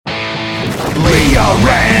We are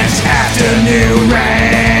rants, afternoon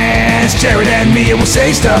rants. Jared and Mia will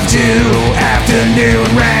say stuff too.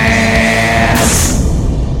 Afternoon rants.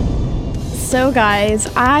 So guys,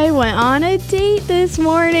 I went on a date this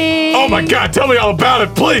morning. Oh my God, tell me all about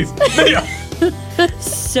it, please.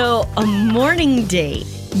 So, a morning date.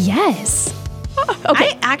 Yes. Okay.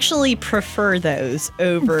 I actually prefer those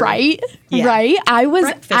over. Right? Yeah. Right? I was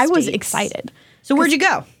Breakfast dates. excited. So, where'd you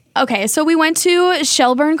go? Okay, so we went to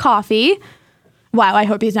Shelburne Coffee. Wow, I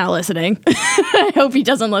hope he's not listening. I hope he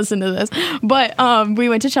doesn't listen to this. But we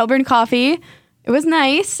went to Shelburne Coffee. It was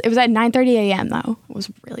nice. It was at 9:30 a.m. though. It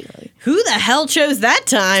was really early. Who the hell chose that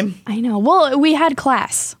time? I know. Well, we had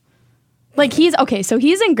class. Like he's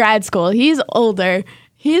in grad school. He's older.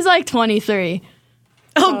 He's like 23.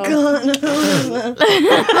 Oh, God.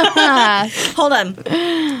 Hold on.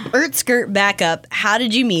 Skirt back up. How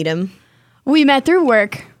did you meet him? We met through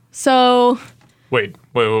work. So Wait.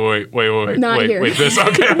 Not here. Wait, this,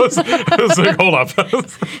 okay, I was like, hold up.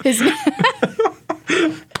 his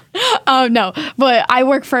Oh no, but I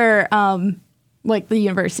work for like the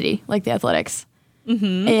university, like the athletics.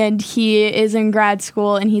 Mm-hmm. And he is in grad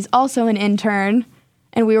school and he's also an intern.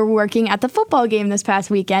 And we were working at the football game this past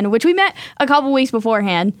weekend, which we met a couple weeks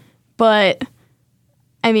beforehand. But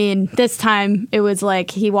I mean, this time it was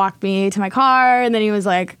like he walked me to my car and then he was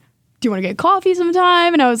like, do you want to get coffee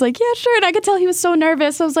sometime? And I was like, yeah, sure. And I could tell he was so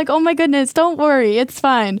nervous. I was like, oh my goodness, don't worry. It's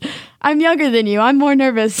fine. I'm younger than you. I'm more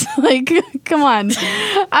nervous. Like, come on.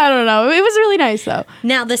 I don't know. It was really nice though.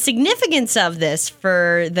 Now, the significance of this,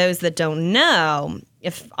 for those that don't know,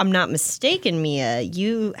 if I'm not mistaken, Mia,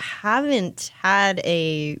 you haven't had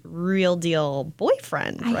a real deal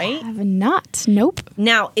boyfriend, right? I have not. Nope.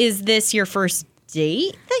 Now, is this your first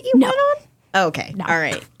date that you No. went on? Okay. No. All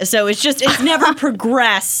right. So it's never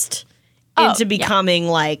progressed into becoming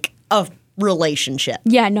like a relationship.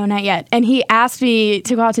 Yeah, no, not yet. And he asked me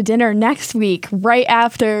to go out to dinner next week, right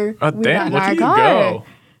after we got Damn, in look our at you car. go.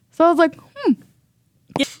 So I was like,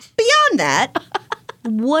 Beyond that,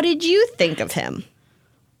 what did you think of him?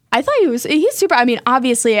 I thought he's super. I mean,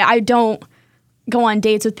 obviously, I don't go on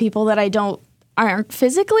dates with people that aren't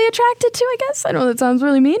physically attracted to, I guess. I know that sounds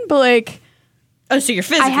really mean, but like, Oh, so you're I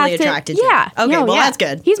physically have to. attracted to Yeah. him. Okay, no, well, yeah. that's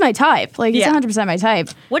good. He's my type. Like, he's Yeah. 100% my type.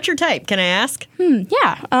 What's your type? Can I ask?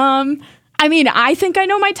 Yeah. I mean, I think I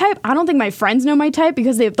know my type. I don't think my friends know my type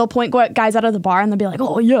because they'll point guys out of the bar and they'll be like,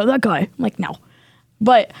 oh, yeah, that guy. I'm like, no.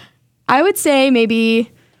 But I would say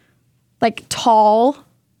maybe like tall,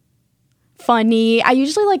 funny. I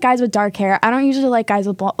usually like guys with dark hair. I don't usually like guys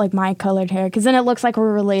with like my colored hair because then it looks like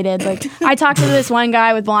we're related. Like I talked to this one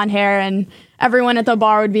guy with blonde hair and everyone at the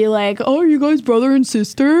bar would be like, oh, are you guys brother and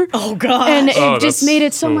sister? Oh, God. And it just that's- made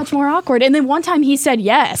it so much more awkward. And then one time he said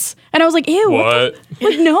yes. And I was like, ew. What?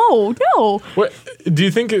 Like, no. What do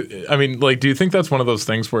you think? Do you think that's one of those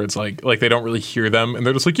things where it's like they don't really hear them and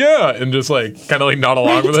they're just like, yeah, and just like kind of like nod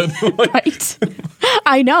along with it? Like, Right.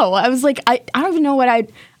 I know. I was like, I don't even know what I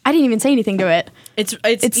didn't even say anything to it. It's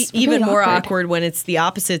really even more awkward. awkward when it's the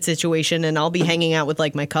opposite situation and I'll be hanging out with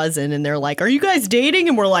like my cousin and they're like, are you guys dating?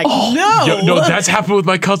 And we're like, no. no, that's happened with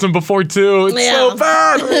my cousin before too. It's Yeah. so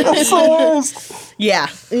bad. I'm so Yeah,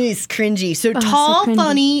 it's cringy. So tall, So cringy.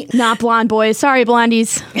 funny. Not blonde boys. Sorry,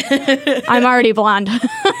 blondies. I'm already blonde.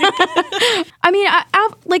 I mean, I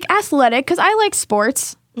like athletic because I like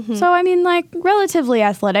sports. Mm-hmm. So, I mean, like relatively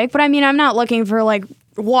athletic. But I mean, I'm not looking for like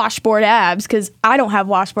washboard abs because I don't have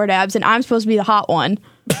washboard abs and I'm supposed to be the hot one.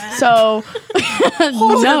 So,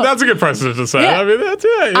 no. That's a good precedent to set. Yeah. I mean, that's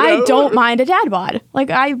it. I don't mind a dad bod.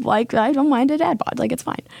 I don't mind a dad bod. Like, it's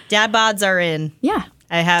fine. Dad bods are in. Yeah.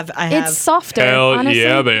 I have. It's softer. Hell honestly.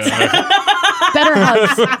 yeah, they are. Better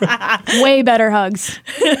hugs. Way better hugs.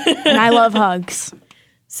 And I love hugs.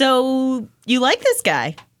 So you like this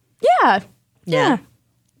guy? Yeah. Yeah.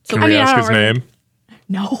 Can I we mean, I ask don't his really- name?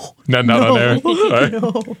 No. Not on there. All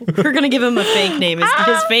right. We're gonna give him a fake name.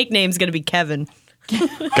 His fake name's gonna be Kevin.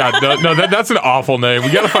 God, no, that's an awful name.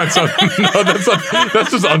 We gotta find something. No,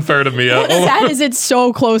 that's just unfair to Mia. That is it's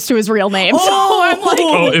so close to his real name. So I'm like,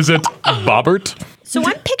 Oh, is it Bobbert? So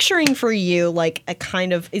I'm picturing for you like a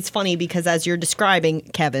kind of, it's funny because as you're describing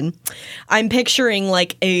Kevin, I'm picturing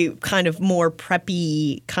like a kind of more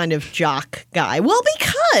preppy kind of jock guy. Well,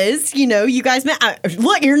 because, you guys met,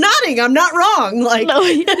 look, you're nodding. I'm not wrong. Like,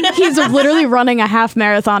 he's literally running a half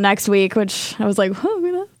marathon next week, which I was like,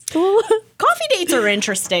 oh, that's cool. coffee dates are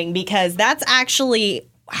interesting because that's actually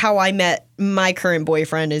how I met my current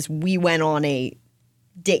boyfriend is we went on a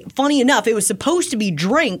date. Funny enough, it was supposed to be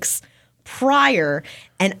drinks, prior,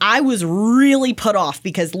 and I was really put off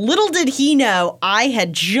because little did he know I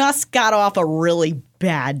had just got off a really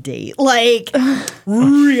bad date. Like,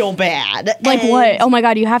 real bad. Like what? Oh my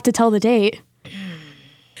God, you have to tell the date.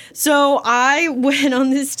 So I went on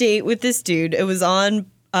this date with this dude. It was on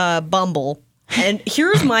Bumble. And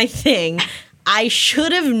here's my thing. I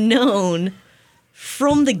should have known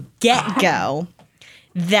from the get-go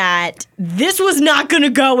that this was not going to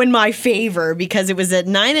go in my favor because it was at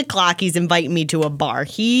 9 o'clock. He's inviting me to a bar.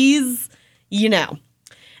 He's, and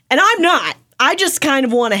I'm not. I just kind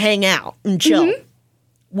of want to hang out and chill. Mm-hmm.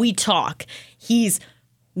 We talk.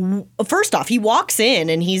 First off, he walks in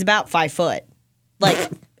and he's about 5 foot.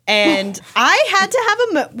 And I had to have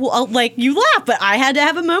you laugh, but I had to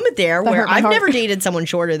have a moment there where I've never dated someone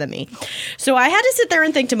shorter than me. So I had to sit there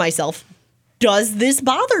and think to myself, does this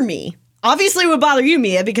bother me? Obviously it would bother you,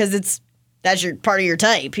 Mia, because that's your part of your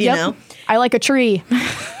type, you know? I like a tree.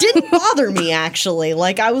 Didn't bother me, actually.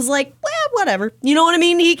 I was like, well, whatever. You know what I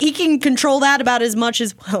mean? He can control that about as much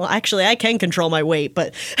as, well, actually, I can control my weight,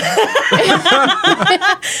 but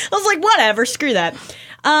I was like, whatever, screw that.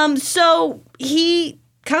 So he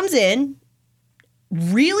comes in,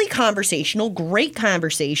 really conversational, great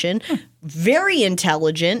conversation, very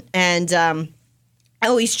intelligent, and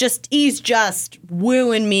he's just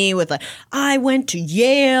wooing me with I went to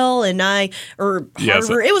Yale and or Harvard. Yes,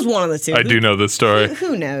 it was one of the two. I do know this story.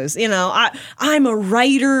 Who knows? I'm a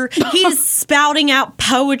writer. He's spouting out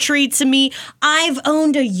poetry to me. I've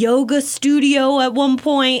owned a yoga studio at one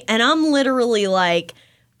point, and I'm literally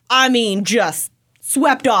just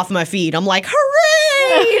swept off my feet. I'm like,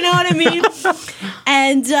 hooray! You know what I mean?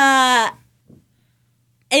 And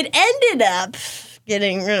it ended up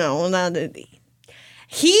getting,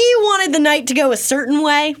 he wanted the night to go a certain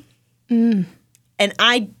way, and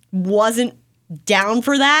I wasn't down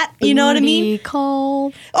for that. You know what I mean?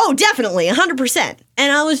 Called. Oh, definitely, 100%.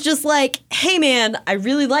 And I was just like, hey, man, I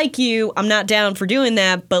really like you. I'm not down for doing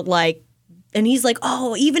that, but and he's like,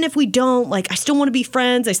 oh, even if we don't, I still want to be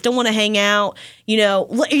friends. I still want to hang out,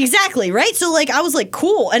 exactly, right? So, I was like,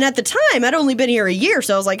 cool. And at the time, I'd only been here a year,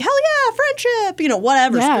 so I was like, hell yeah, friendship,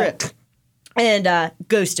 whatever, screw it. And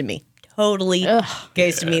ghosted me. Totally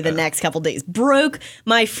ghosted me the next couple days. Broke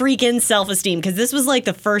my freaking self-esteem because this was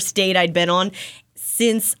the first date I'd been on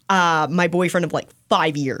since my boyfriend of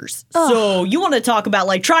 5 years. So you want to talk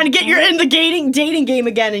about trying to get you in the dating game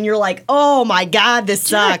again, and you're like, oh my God, this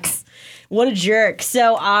sucks. What a jerk.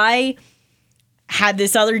 So I had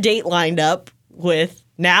this other date lined up with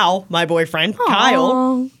now my boyfriend,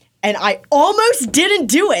 Kyle. And I almost didn't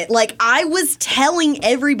do it. I was telling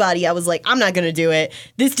everybody, I was like, I'm not going to do it.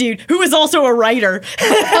 This dude, who is also a writer,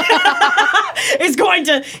 he's going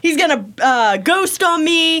to ghost on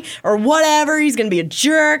me or whatever. He's going to be a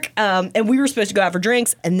jerk. And we were supposed to go out for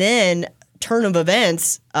drinks. And then, turn of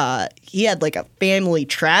events, he had a family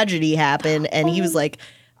tragedy happen. And he was like,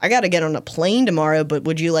 I got to get on a plane tomorrow, but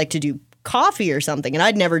would you like to do coffee or something? And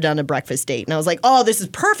I'd never done a breakfast date. And I was like, oh, this is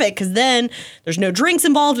perfect because then there's no drinks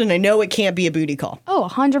involved and I know it can't be a booty call. Oh,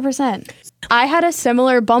 100%. I had a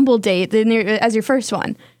similar Bumble date as your first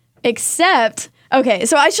one, except, okay,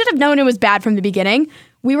 so I should have known it was bad from the beginning.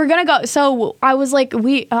 We were going to go, so I was like,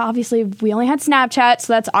 we only had Snapchat,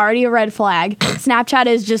 so that's already a red flag. Snapchat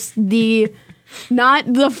is just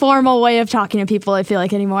not the formal way of talking to people, I feel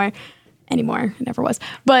like anymore. It never was.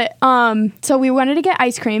 But, so we wanted to get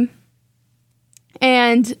ice cream.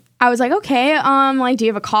 And I was like, okay, do you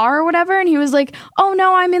have a car or whatever? And he was like, oh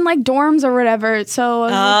no, I'm in dorms or whatever. So,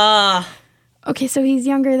 okay, so he's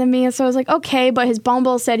younger than me. So I was like, okay, but his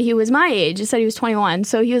Bumble said he was my age. It said he was 21.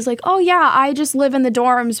 So he was like, oh yeah, I just live in the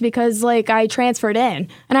dorms because I transferred in.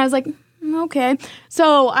 And I was like, okay.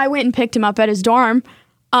 So I went and picked him up at his dorm.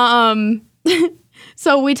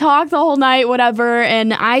 So we talked the whole night, whatever.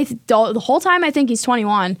 And the whole time I think he's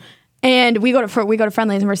 21. And we go to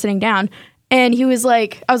Friendly's and we're sitting down. And he was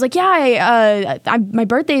like, I was like, yeah, my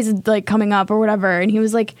birthday's coming up or whatever. And he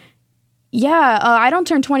was like, yeah, I don't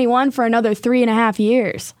turn 21 for another 3.5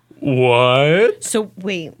 years. What? So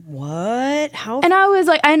wait, what? How? And I was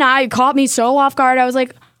like, and I caught me so off guard. I was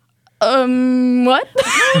like, what?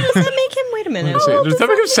 How does that make him? Wait a minute. Does that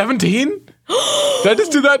make him 17? Did I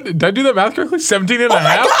just do that? Did I do that math correctly? 17 and a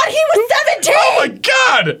half? Oh my God, he was 17! Oh my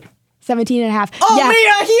God! 17 and a half. Oh, yeah.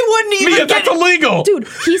 Mia, he wouldn't even Mia, that's illegal. Dude,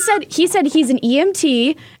 he said he's an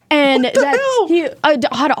EMT and that he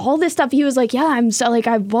had all this stuff. He was like, yeah, I'm so, I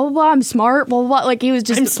blah, blah, blah, I'm smart, blah, blah, blah. He was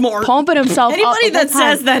just I'm smart. pumping himself Anybody up that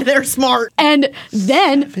says that they're smart. And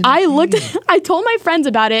then I told my friends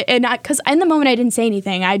about it, and because in the moment I didn't say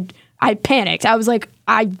anything. I panicked. I was like,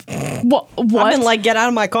 what? I've been like, get out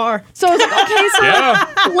of my car. So I was like, okay, so Yeah.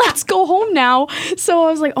 let's go home now. So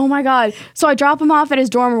I was like, oh my God. So I drop him off at his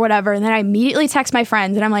dorm or whatever. And then I immediately text my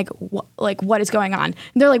friends and I'm like, what is going on? And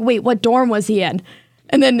they're like, wait, what dorm was he in?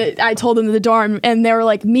 And then I told them the dorm, and they were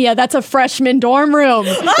like, Mia, that's a freshman dorm room.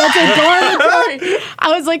 That's a dormitory.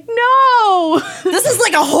 I was like, no. This is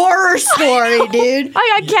like a horror story, dude.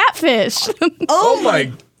 I got catfish. Oh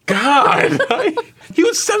my God. He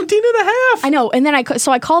was 17 and a half. I know. And then I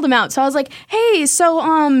called him out. So I was like, hey,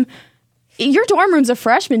 so your dorm room's a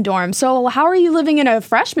freshman dorm. So how are you living in a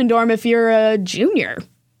freshman dorm if you're a junior?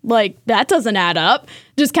 Like, that doesn't add up.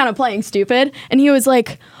 Just kind of playing stupid. And he was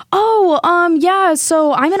like, oh, yeah,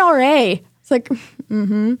 so I'm an RA. It's like,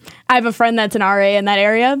 I have a friend that's an RA in that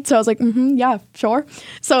area. So I was like, yeah, sure.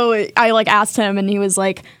 So I like asked him and he was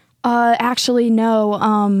like, actually, no,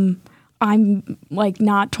 I'm like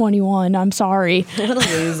not 21. I'm sorry. What a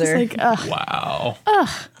loser. It's like, ugh. Wow.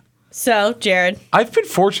 So, Jared. I've been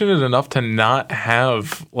fortunate enough to not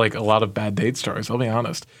have like a lot of bad date stories. I'll be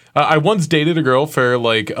honest. I once dated a girl for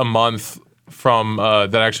like a month from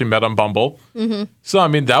that I actually met on Bumble. So I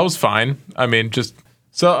mean that was fine. I mean she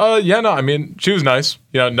was nice.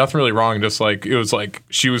 Nothing really wrong. Just like it was like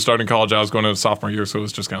she was starting college, I was going to sophomore year, so it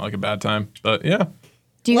was just kind of like a bad time. But yeah.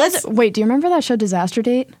 Do you remember that show Disaster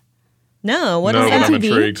Date? No, what no, is but that? I'm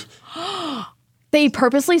intrigued. They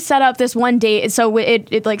purposely set up this one date, so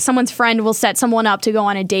it like someone's friend will set someone up to go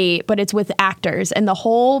on a date, but it's with actors, and the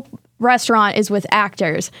whole restaurant is with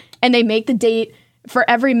actors, and they make the date for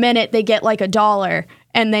every minute they get like $1,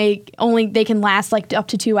 and they can last like up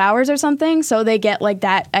to 2 hours or something, so they get like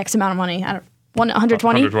that X amount of money. I don't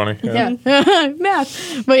 120. 120. Yeah.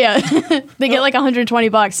 Math, but yeah, they get like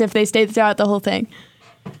 $120 if they stay throughout the whole thing.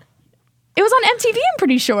 It was on MTV, I'm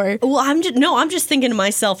pretty sure. Well, I'm just thinking to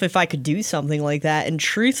myself if I could do something like that, and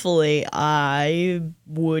truthfully, I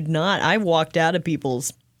would not. I walked out of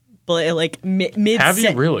people's, but like mid. Have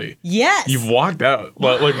you really? Yes. You've walked out.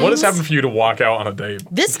 Well, like, what has happened for you to walk out on a date?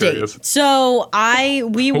 This date. So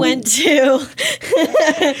we went to,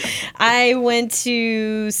 I went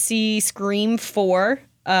to see Scream 4.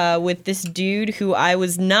 With this dude who I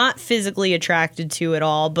was not physically attracted to at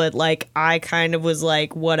all, but like I kind of was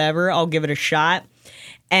like, whatever, I'll give it a shot.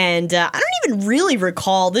 And I don't even really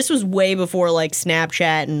recall. This was way before like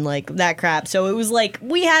Snapchat and like that crap. So it was like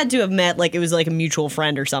we had to have met, like it was like a mutual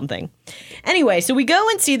friend or something. Anyway, so we go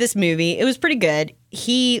and see this movie. It was pretty good.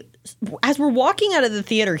 As we're walking out of the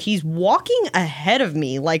theater, he's walking ahead of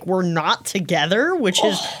me like we're not together, which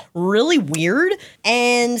is really weird.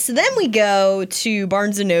 And so then we go to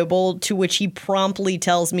Barnes & Noble, to which he promptly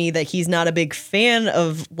tells me that he's not a big fan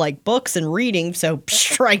of like books and reading, so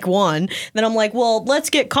strike one. Then I'm like, well,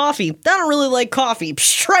 let's get coffee. I don't really like coffee.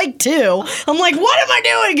 Strike two. I'm like, what am I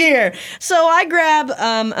doing here? So I grab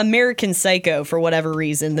American Psycho for whatever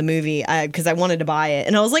reason, the movie, because I wanted to buy it.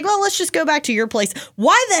 And I was like, well, let's just go back to your place.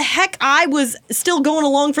 Why the heck I was still going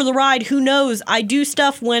along for the ride? Who knows? I do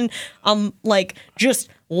stuff when I'm like just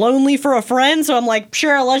lonely for a friend. So I'm like,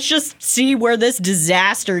 sure, let's just see where this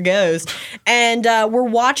disaster goes. And we're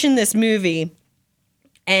watching this movie.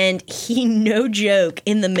 And he, no joke,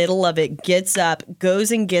 in the middle of it, gets up,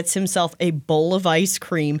 goes and gets himself a bowl of ice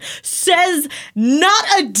cream, says not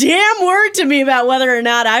a damn word to me about whether or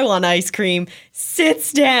not I want ice cream,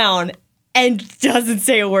 sits down, and doesn't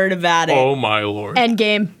say a word about it. Oh my Lord. End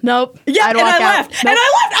game. Nope. Yeah, I'd and walk I out. left. Nope. And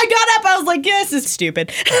I left. I got up. I was like, yeah, this is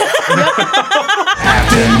stupid.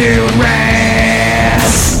 Afternoon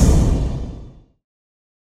rants.